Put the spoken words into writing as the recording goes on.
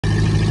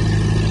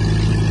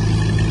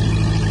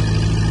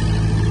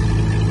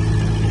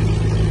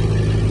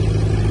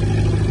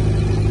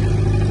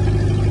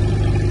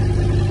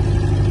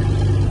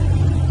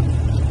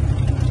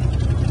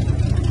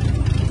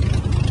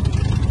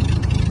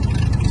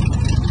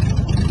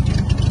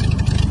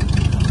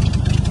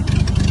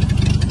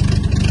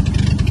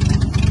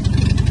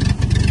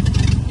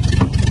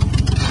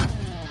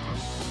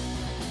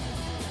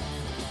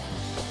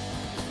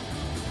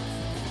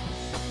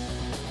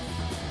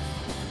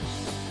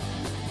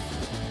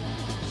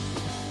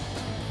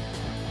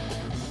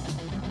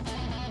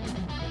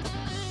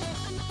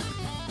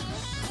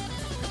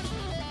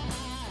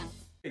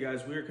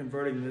guys, we are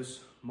converting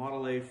this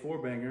Model A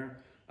 4-banger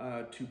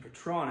to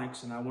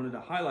Petronix, and I wanted to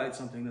highlight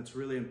something that's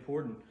really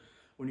important.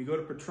 When you go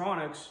to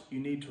Petronix, you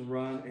need to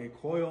run a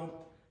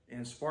coil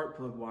and spark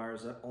plug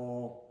wires that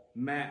all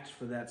match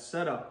for that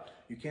setup.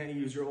 You can't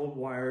use your old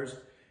wires,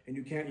 and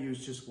you can't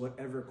use just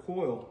whatever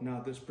coil.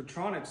 Now, this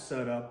Petronix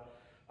setup,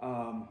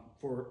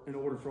 in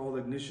order for all the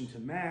ignition to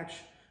match,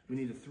 we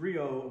need a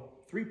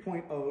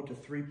 3.0 to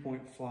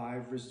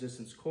 3.5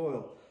 resistance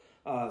coil.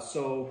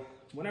 So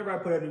whenever I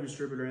put a new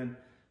distributor in,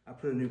 I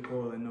put a new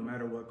coil in no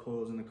matter what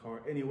coil is in the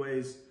car.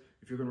 Anyways,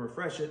 if you're gonna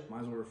refresh it,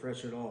 might as well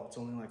refresh it all. It's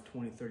only like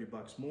 20, 30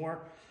 bucks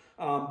more.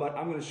 But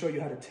I'm gonna show you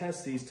how to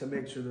test these to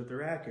make sure that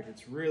they're accurate.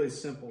 It's really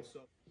simple.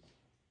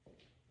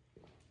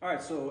 All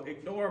right, so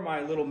ignore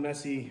my little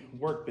messy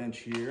workbench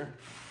here.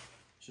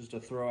 It's just a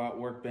throw out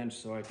workbench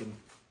so I can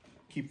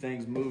keep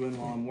things moving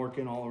while I'm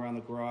working all around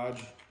the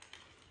garage.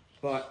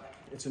 But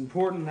it's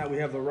important that we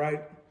have the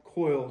right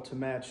coil to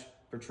match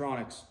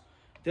Petronix.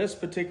 This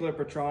particular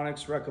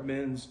Petronix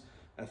recommends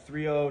a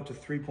 3.0 to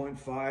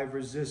 3.5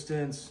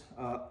 resistance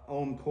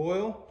ohm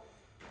coil,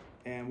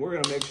 and we're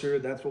gonna make sure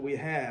that's what we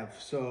have.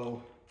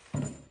 So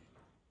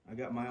I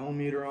got my ohm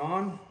meter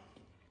on,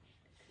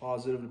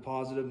 positive to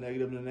positive,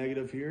 negative to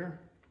negative here.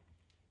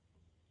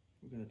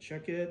 We're gonna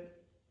check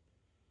it.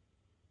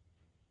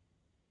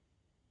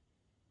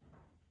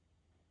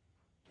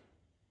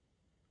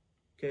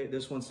 Okay,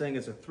 this one's saying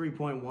it's a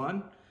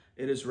 3.1.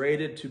 It is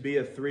rated to be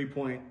a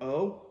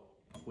 3.0,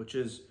 which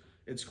is,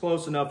 it's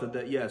close enough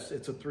that yes,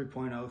 it's a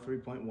 3.0,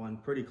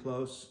 3.1, pretty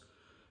close.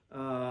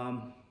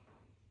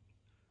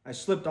 I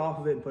slipped off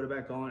of it and put it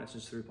back on. It's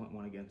just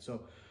 3.1 again.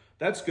 So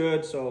that's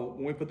good. So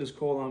when we put this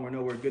coil on, we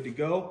know we're good to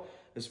go.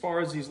 As far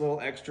as these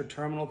little extra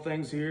terminal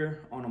things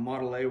here on a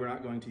Model A, we're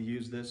not going to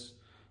use this.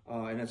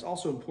 And it's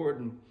also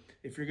important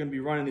if you're going to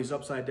be running these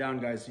upside down,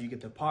 guys, so you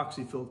get the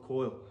epoxy filled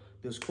coil.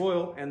 This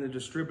coil and the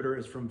distributor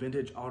is from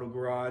Vintage Auto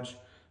Garage.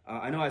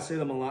 I know I say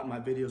them a lot in my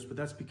videos, but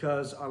that's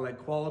because I like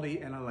quality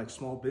and I like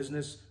small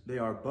business. They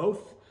are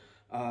both.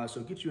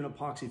 So get you an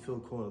epoxy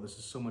filled coil. This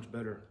is so much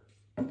better.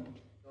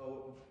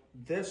 So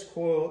this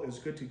coil is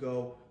good to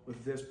go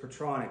with this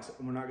Petronix,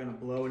 and we're not going to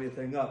blow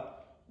anything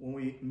up. When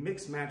we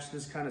mix match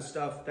this kind of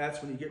stuff,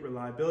 that's when you get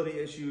reliability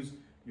issues.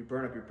 You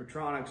burn up your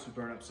Petronix, you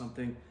burn up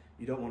something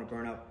you don't want to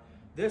burn up.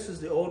 This is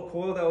the old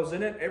coil that was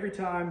in it. Every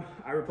time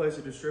I replace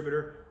a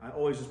distributor, I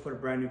always just put a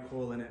brand new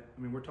coil in it.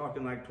 I mean, we're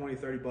talking like 20,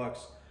 30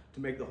 bucks to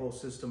make the whole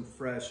system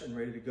fresh and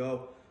ready to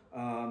go.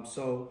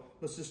 So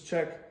let's just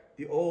check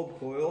the old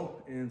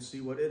coil and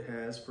see what it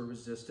has for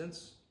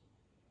resistance.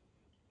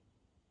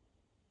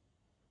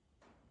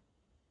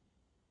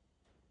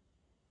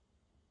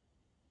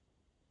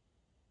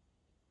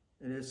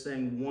 And it's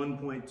saying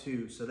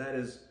 1.2, so that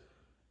is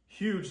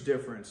huge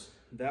difference.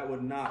 That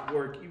would not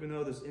work, even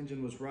though this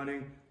engine was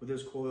running with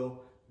this coil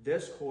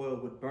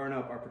would burn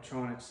up our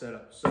Petronix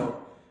setup. So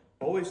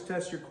always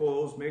test your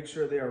coils, make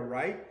sure they are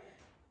right.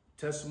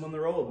 Test them on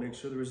their old, make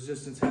sure the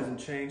resistance hasn't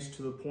changed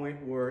to the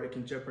point where it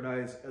can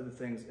jeopardize other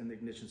things in the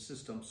ignition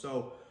system.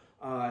 So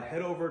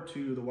head over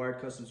to the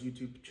Wired Customs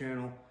YouTube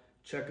channel,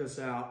 check us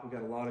out. We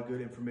got a lot of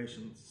good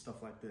information,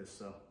 stuff like this.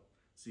 So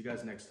see you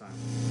guys next time.